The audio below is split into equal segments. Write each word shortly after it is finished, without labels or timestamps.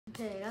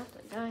Okay, I got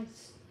the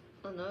guy's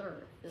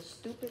the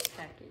stupid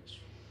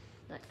package.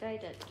 That guy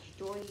that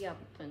destroyed the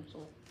Apple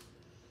Pencil.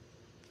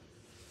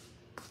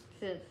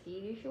 Says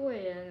he destroyed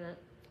it and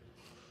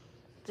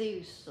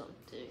do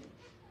something.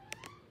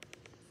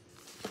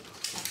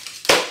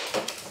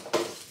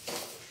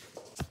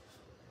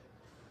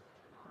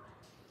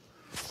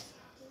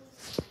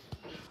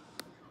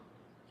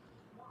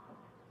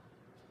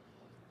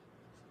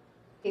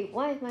 Hey,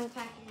 why is my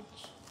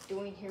package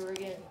doing here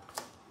again?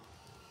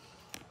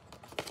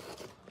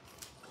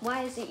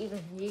 Why is it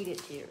even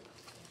needed here?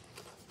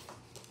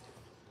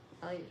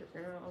 I'm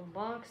gonna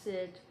unbox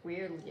it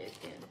weirdly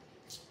again.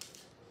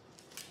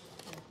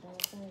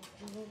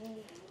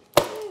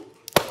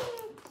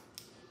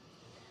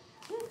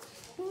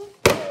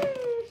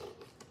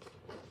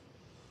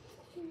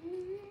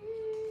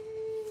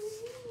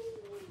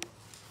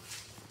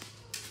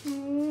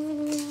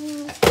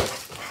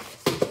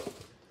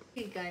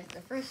 Okay guys,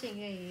 the first thing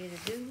you need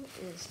to do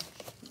is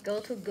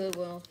go to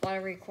Goodwill, buy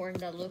a recording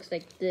that looks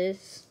like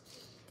this,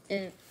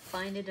 and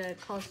find it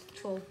at cost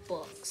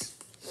 $12.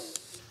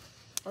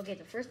 Okay,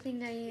 the first thing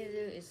that you need to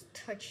do is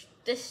touch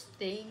this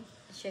thing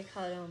and check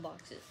how to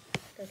unbox it.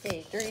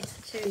 Okay, 3,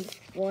 2,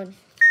 1.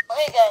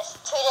 Okay guys,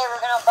 today we're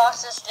gonna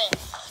unbox this thing.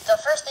 The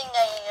first thing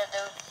that you need to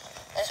do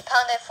is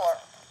pound it for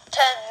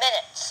 10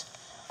 minutes.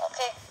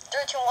 Okay,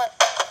 3, 2, 1.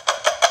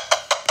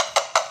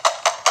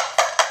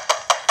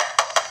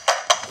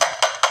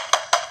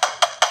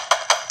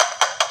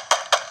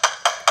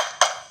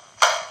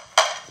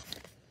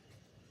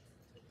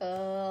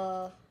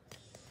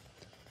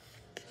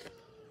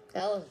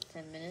 That was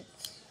 10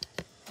 minutes.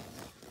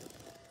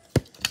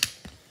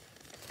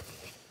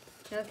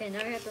 Okay, now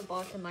I have to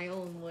box it my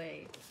own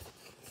way.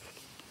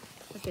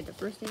 Okay, the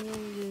first thing you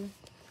need to do,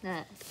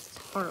 that's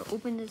hard to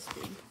open this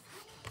thing.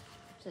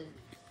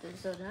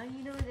 So now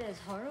you know that it's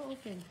hard to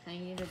open, I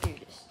need to do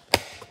this.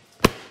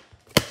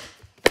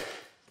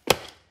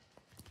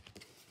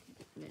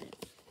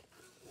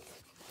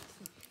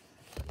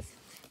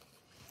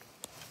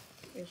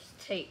 There's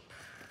tape.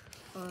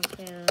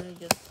 Okay, let me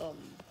just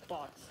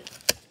box it.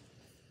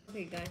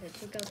 Okay guys, I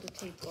took out the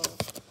tape off.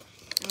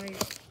 Wait.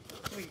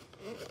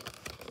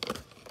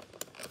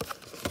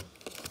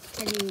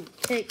 How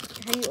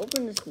do you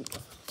open this thing?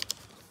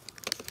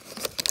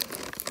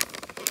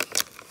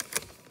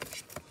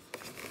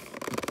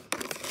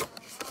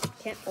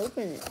 Can't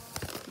open it.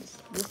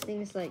 This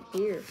thing is like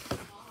here.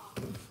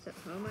 So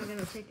how am I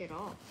gonna take it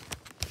off?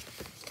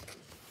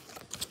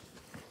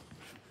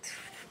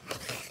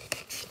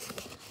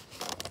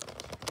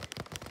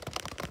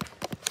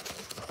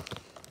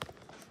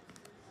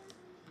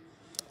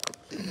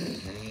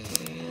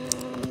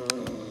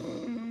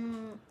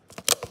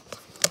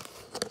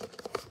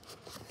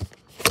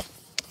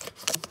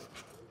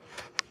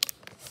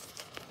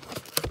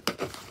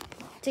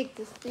 Take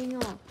this thing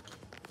off.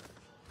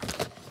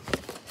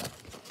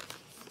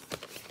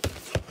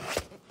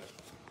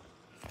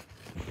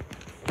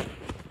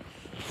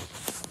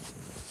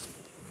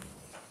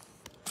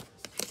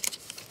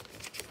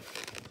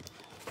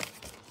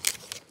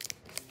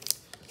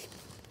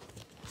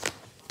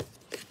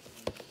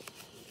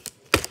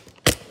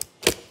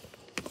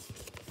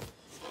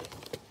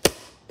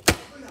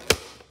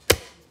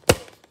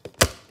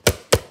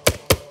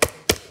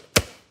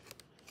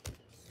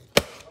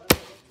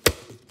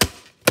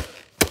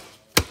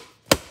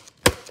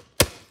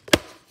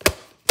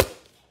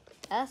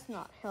 That's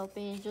not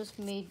helping, it just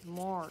made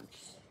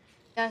marks.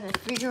 Guys, I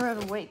figured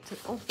out a way to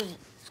open it.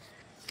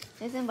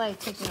 Isn't by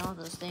taking all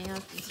this thing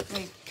out, it's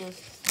like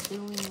just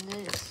doing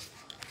this.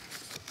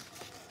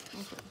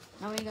 Okay,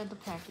 now we got the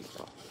package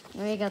off.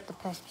 Now we got the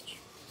package.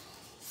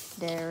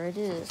 There it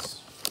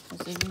is.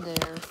 It's in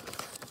there.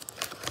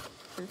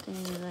 First thing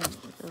is I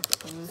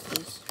remove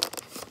this.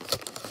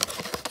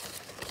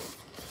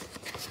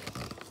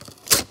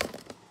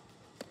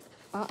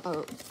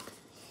 Uh-oh.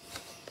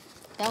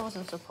 That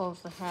wasn't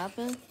supposed to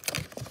happen.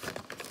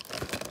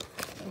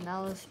 And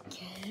now let's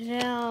get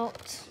it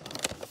out.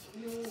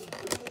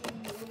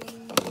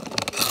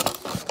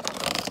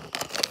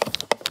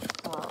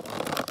 Wow.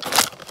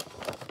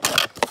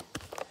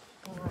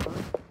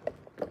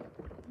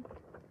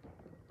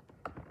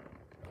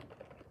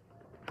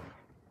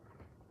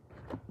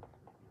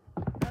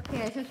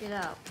 Okay, I took it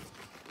out.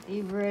 Are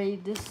you ready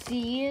to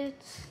see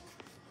it?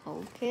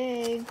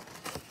 Okay.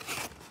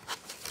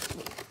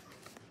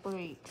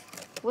 Wait.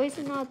 Why is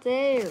it not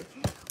there?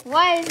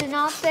 Why is it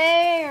not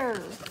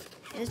there?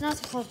 It's not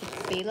supposed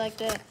to be like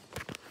that.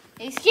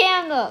 They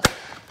scammed us.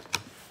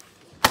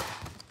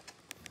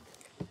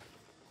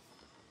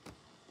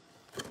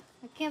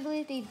 I can't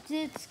believe they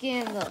did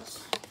scam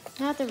us.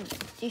 Not to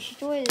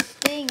destroy this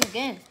thing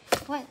again.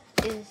 What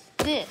is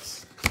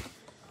this?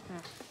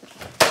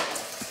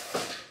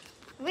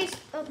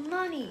 Waste of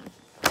money.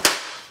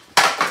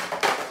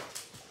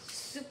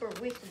 Super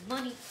waste of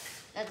money.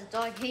 That the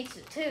dog hates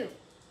it too.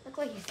 Look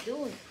what he's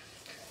doing.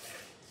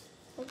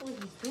 Look what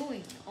he's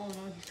doing. Oh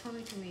no, he's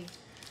coming to me.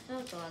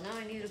 Oh god, now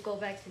I need to go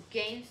back to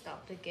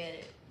GameStop to get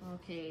it.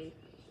 Okay,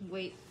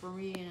 wait for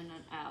me in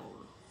an hour.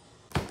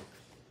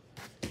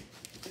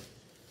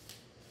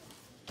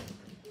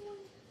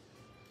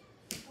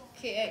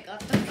 Okay, I got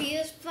the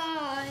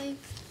PS5.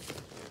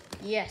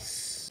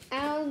 Yes.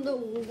 Out of the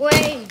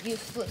way,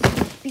 useless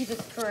piece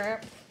of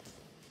crap.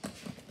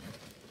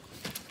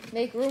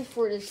 Make room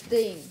for this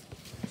thing.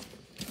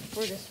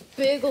 For this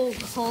big old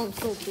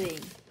console thing.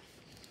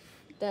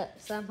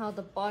 That somehow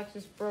the box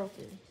is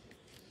broken.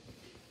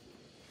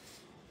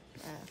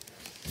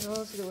 No,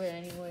 let's do it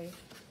anyway.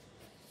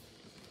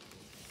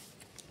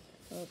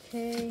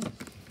 Okay.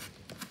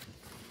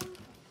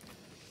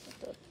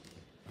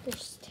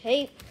 There's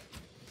tape.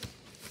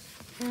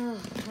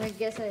 I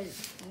guess I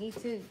need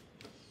to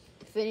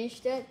finish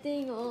that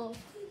thing off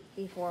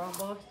before I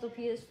unbox the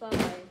PS5.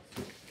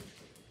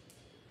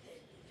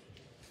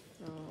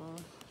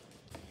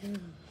 Here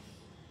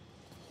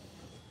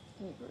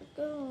it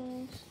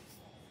goes.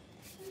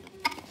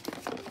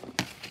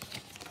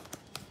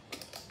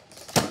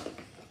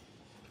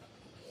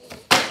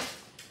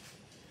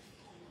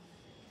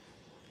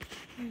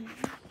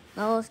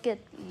 Now let's get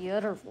the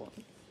other one.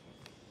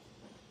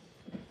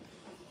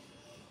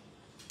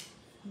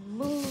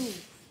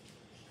 Move.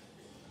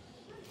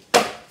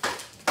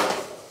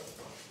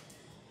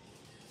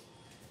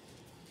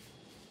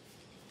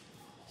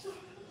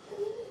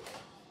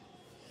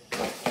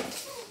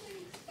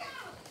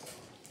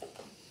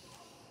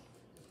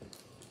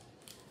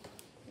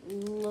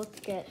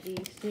 Look at these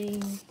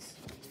things.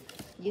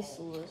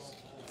 Useless.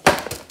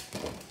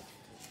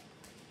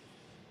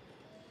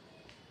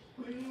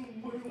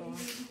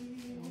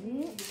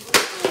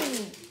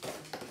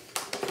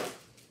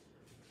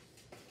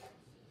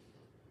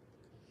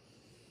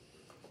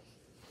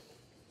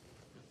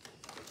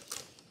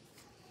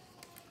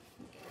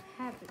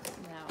 Habits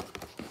now.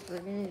 We're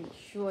gonna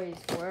destroy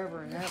this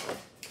forever and ever.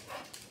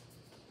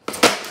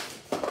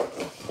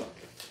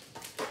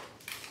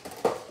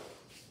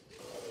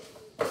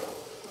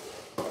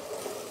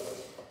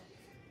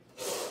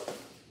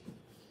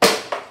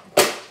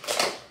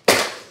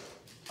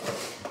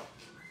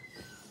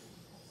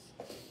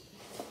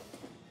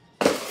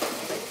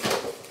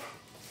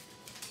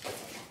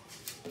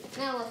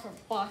 Now let's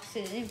unbox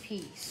it in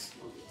peace.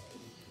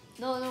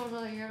 No,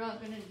 you're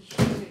not gonna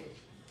destroy it.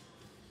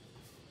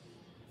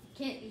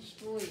 You can't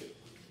destroy it.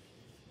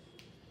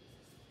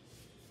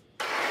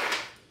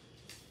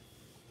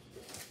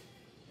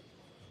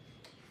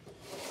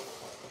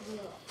 Ugh.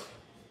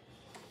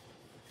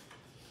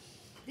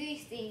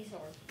 These things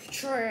are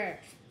trash,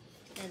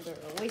 and they're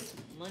a waste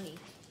of money.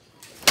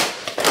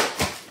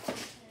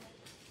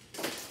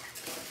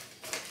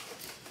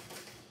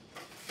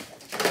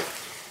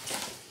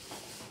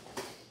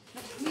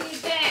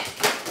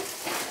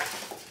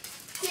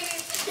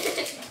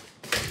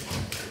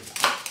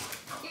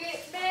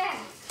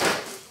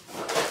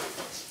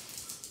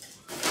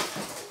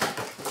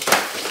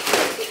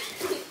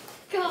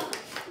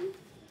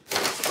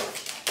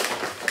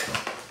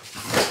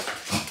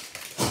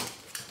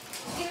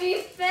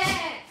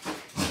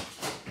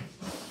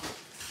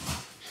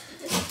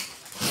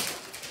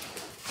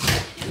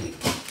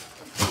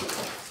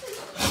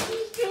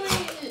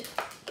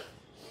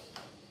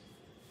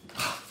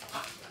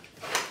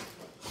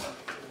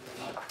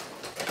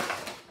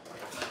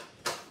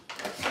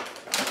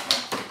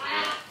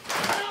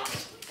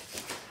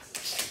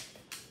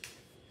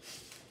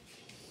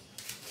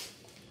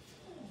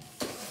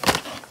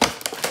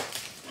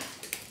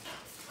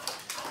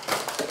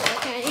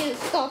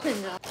 Stop it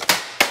now.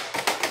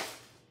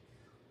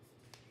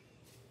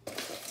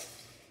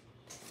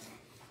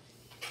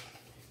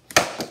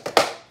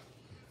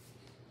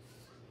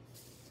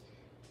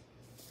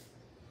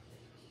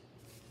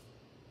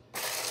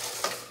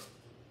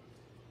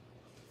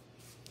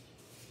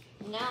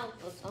 Now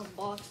let's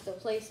unbox the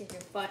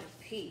PlayStation 5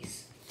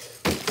 piece.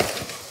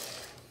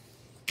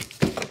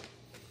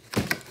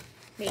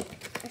 Wait,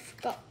 I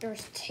forgot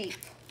there's tape.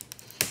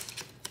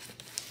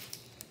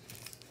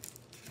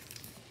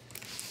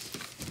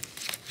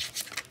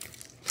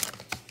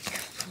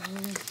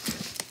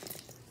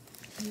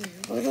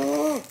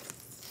 Ugh.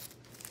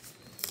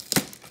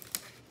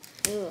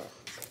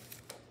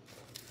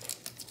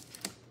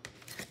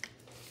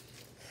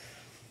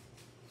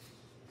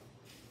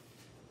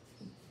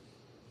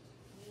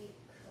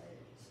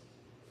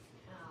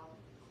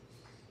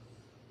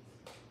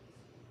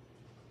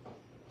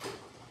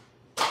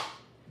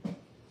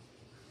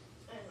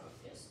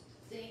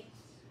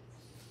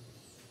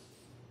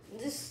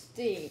 This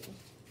thing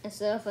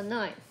instead of a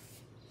knife.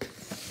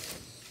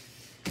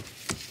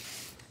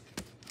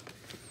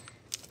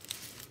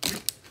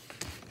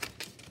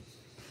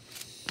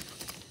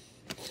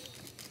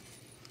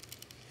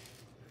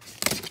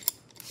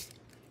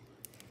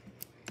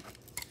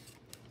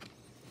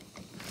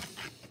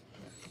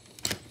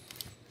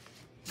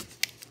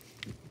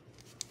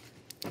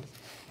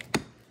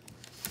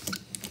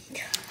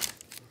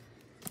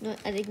 No,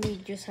 I think we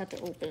just have to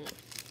open it.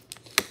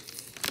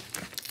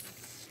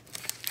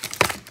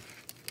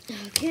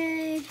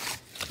 Okay.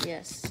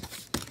 Yes.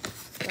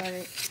 Got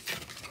it.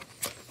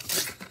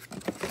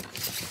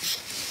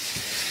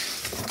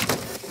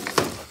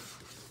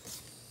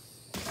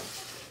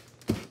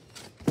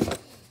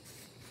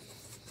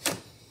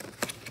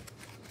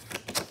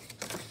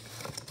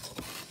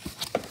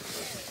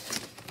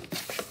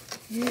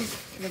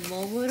 The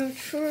moment of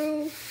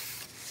truth.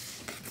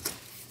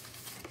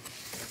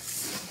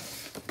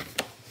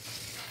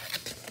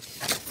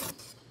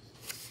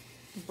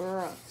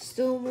 Bruh,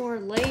 still more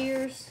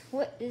layers.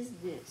 What is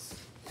this?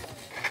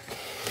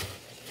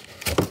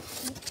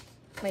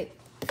 Wait,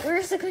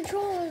 where's the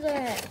controller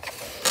at?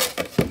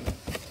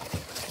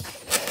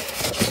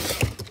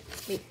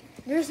 Wait,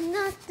 there's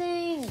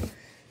nothing.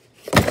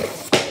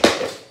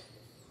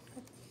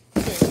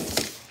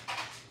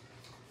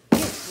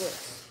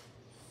 Useless.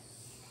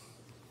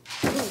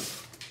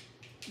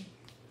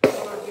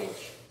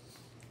 Garbage.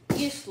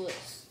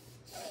 Useless.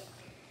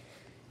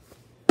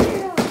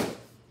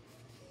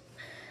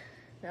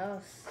 That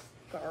was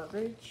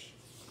garbage.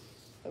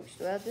 Oh, we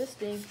still have this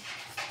thing.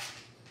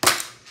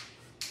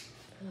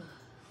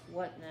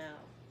 What now?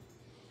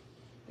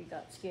 We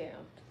got scammed.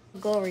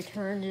 Go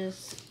return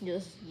this.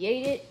 Just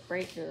yate it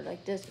right there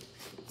like this.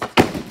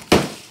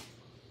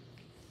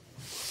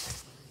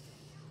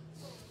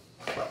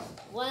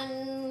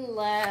 One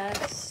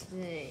last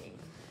thing.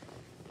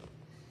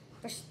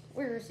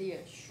 Where's the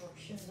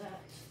instructions at?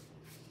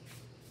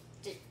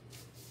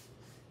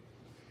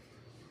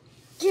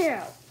 Get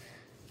out!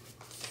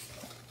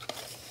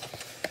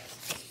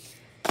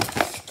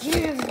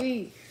 Scam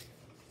me!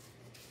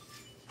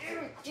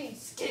 Everything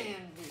scam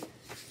me!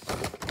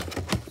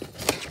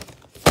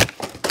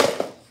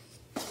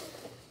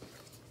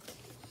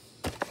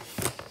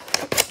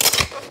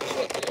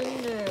 Get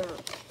in there!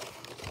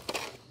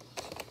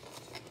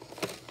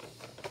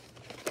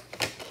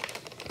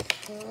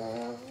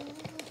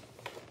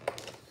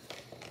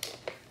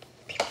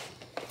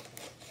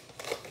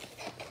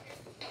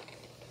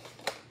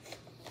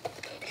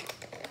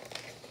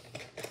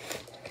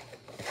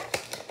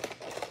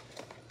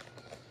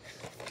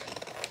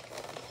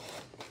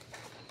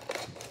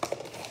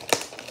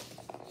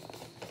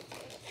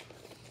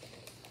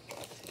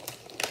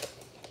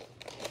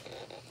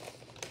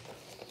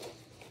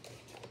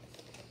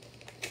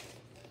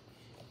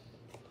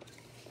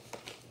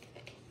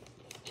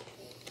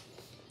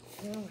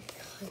 Oh my god,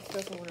 it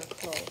doesn't want to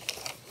close.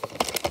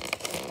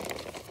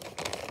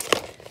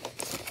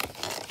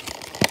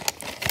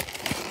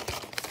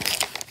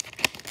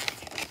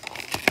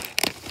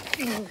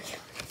 Oh my god.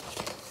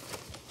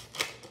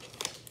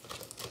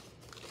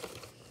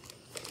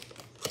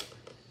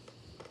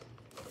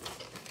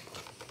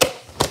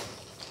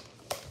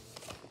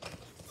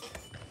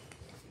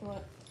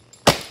 What?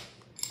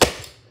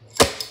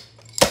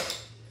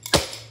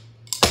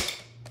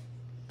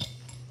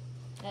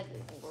 That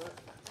didn't work.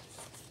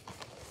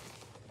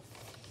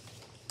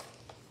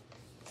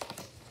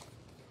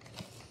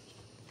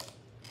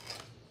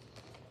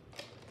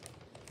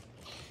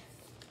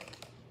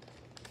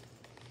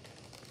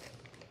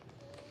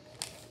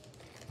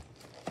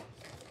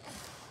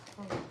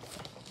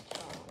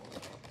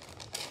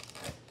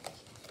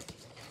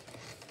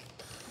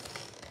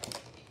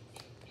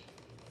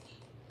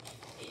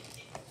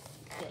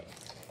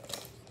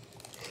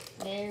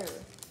 There.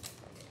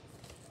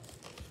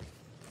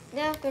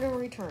 Now I'm gonna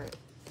return it.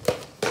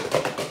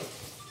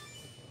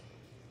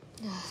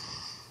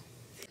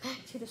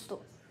 Back to the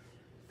store.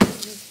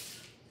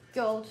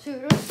 Go to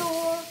the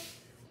store.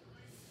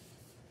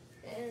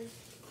 And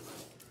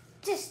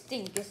this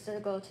thing gets to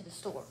go to the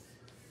store.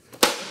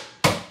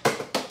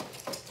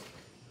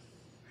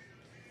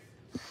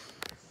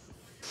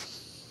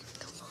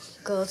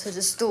 Go to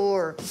the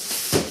store.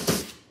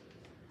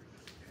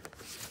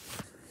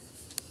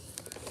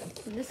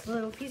 And this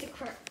little piece of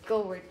crap,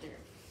 go right there.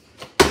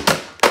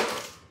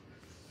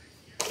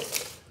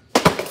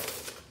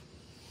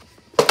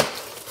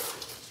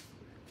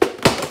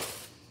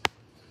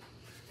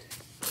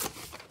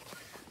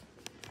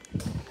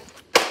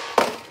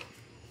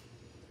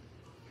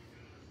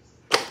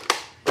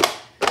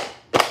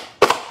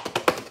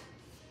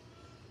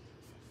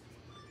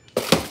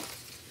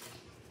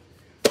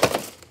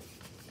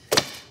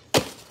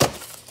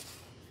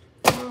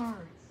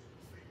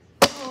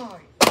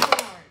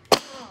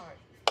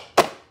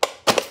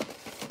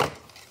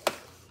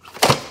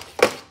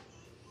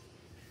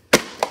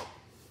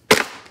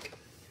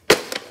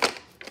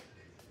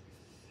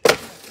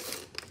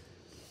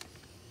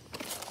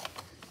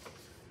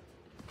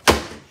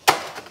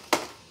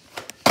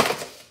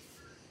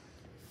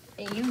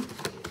 And you.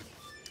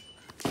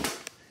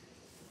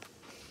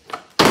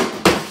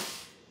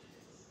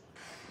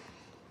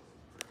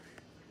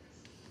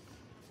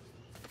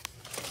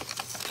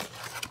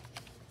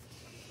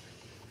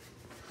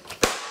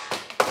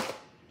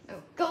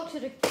 Oh, go to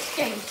the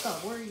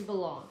GameStop where you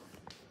belong.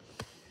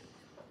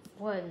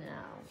 What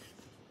now?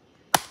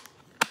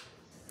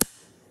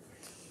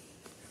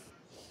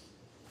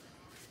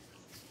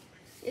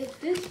 If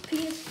this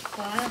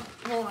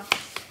ps5 block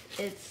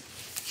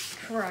it's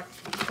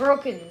correct,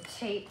 broken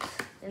tape,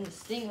 and this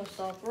thing will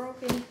stop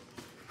broken.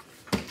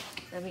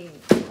 I mean,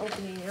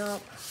 opening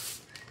up.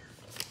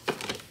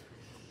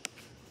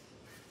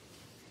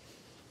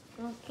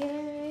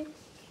 Okay.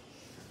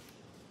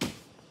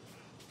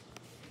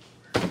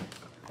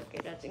 Okay,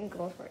 that thing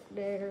goes right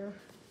there.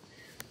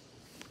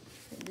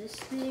 And this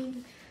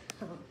thing.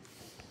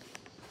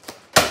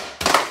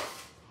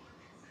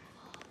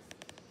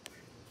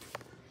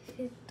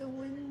 hit the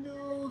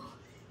window.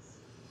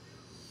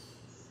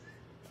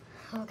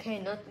 Okay,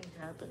 nothing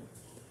happened.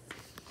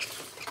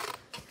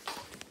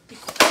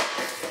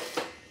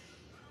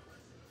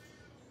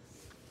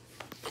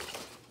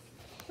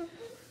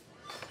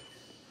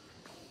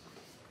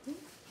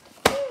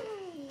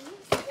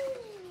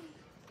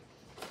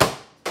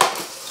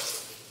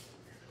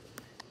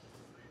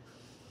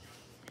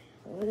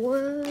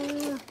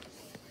 Whoa.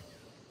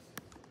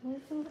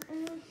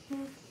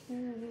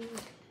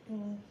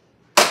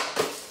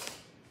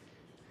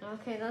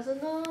 Okay, that's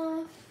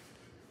enough.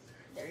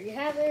 There you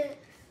have it.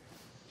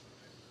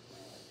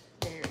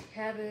 There you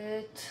have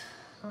it.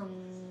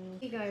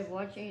 You guys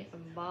watching,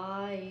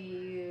 bye.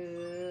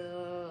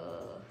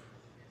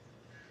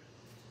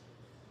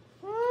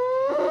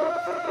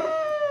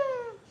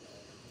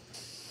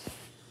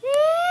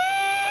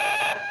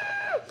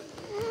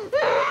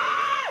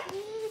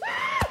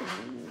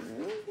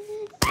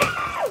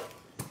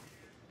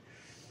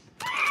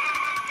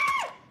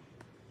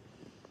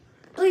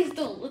 Please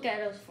don't look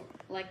at us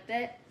like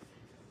that.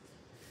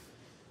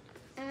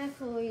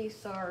 Actually,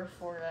 sorry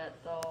for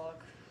that dog.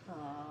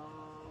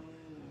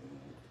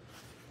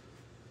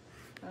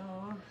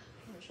 Oh,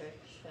 wish I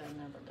should have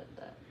never did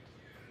that.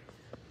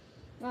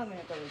 Well, I'm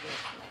gonna go to this.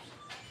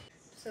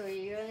 So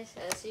you guys,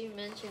 as you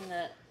mentioned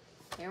that,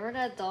 remember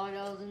that dog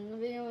that was in the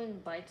video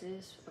and bites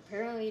this?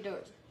 Apparently there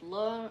was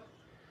blood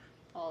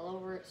all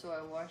over it, so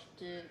I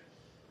washed it.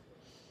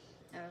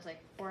 I was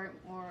like, burnt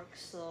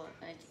marks, so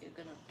I'm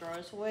gonna throw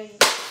this away.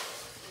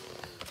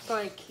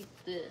 Probably keep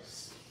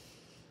this.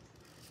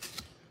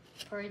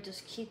 Probably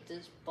just keep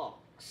this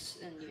box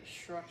and the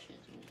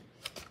instructions in it.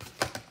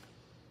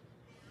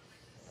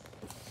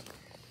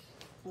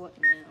 What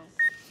now?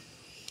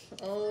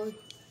 Oh,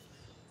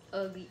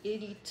 ugly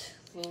idiot.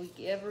 Will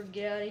we ever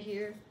get out of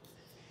here?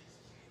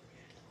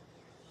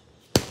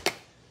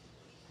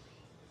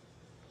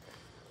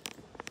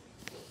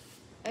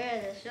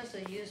 Yeah, that's just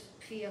a used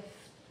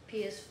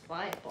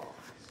ps5 box.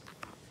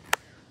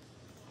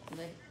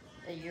 Like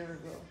a year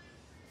ago.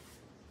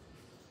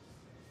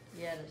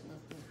 Yeah, there's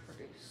nothing to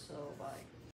produce, so bye.